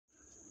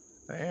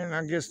And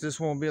I guess this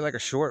won't be like a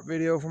short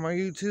video for my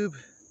YouTube.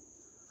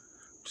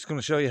 I'm just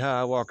gonna show you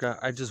how I walk out.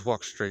 I just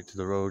walk straight to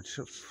the road,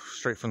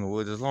 straight from the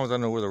woods, as long as I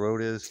know where the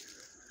road is.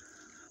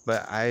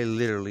 But I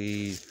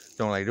literally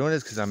don't like doing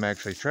this because I'm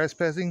actually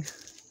trespassing.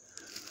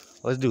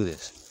 Let's do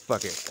this.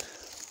 Fuck it.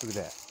 Look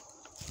at that.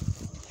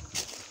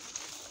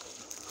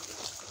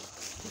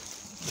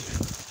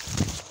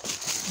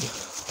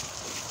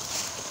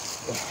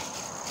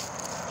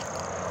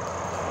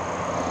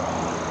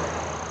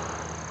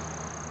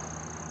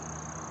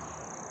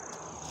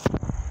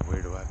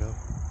 Where do I go?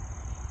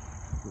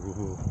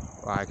 Ooh,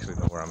 I actually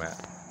know where I'm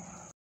at.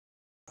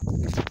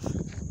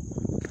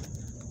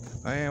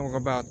 And we're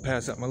about to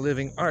pass up my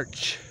living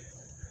arch.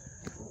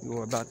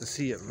 You're about to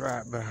see it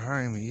right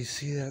behind me. You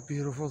see that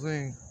beautiful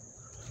thing?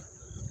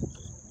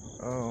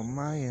 Oh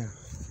man.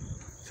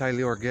 It's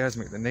highly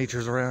orgasmic. The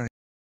nature's around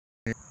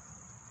here.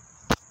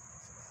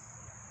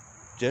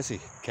 Jesse,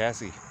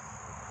 Cassie.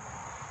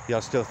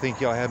 Y'all still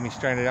think y'all have me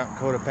stranded out in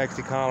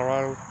Cotopaxi,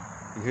 Colorado?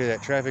 You hear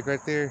that traffic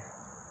right there?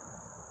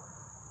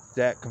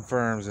 That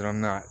confirms that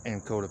I'm not in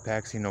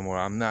Cotopaxi no more.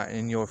 I'm not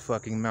in your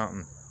fucking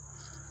mountain.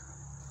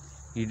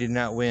 You did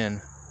not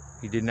win.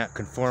 You did not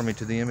conform me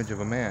to the image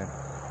of a man.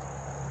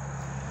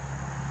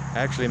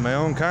 Actually, my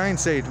own kind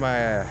saved my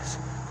ass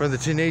from the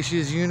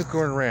Tenacious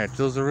Unicorn Ranch.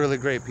 Those are really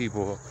great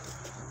people.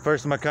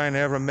 First of my kind I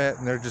ever met,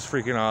 and they're just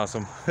freaking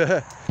awesome.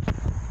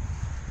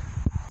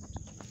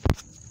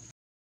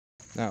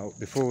 Now,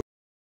 before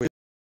we...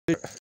 I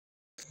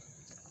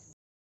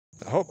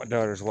hope my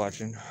daughter's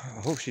watching.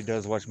 I hope she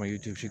does watch my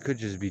YouTube. She could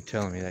just be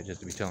telling me that, just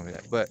to be telling me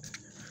that. But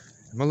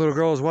if my little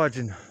girl is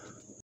watching,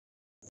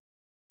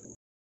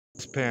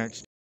 his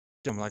parents,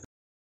 I'm like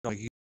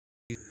you,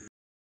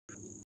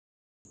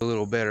 a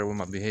little better with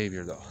my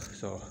behavior though.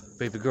 So,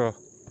 baby girl,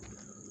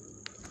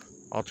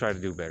 I'll try to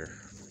do better.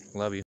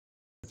 Love you.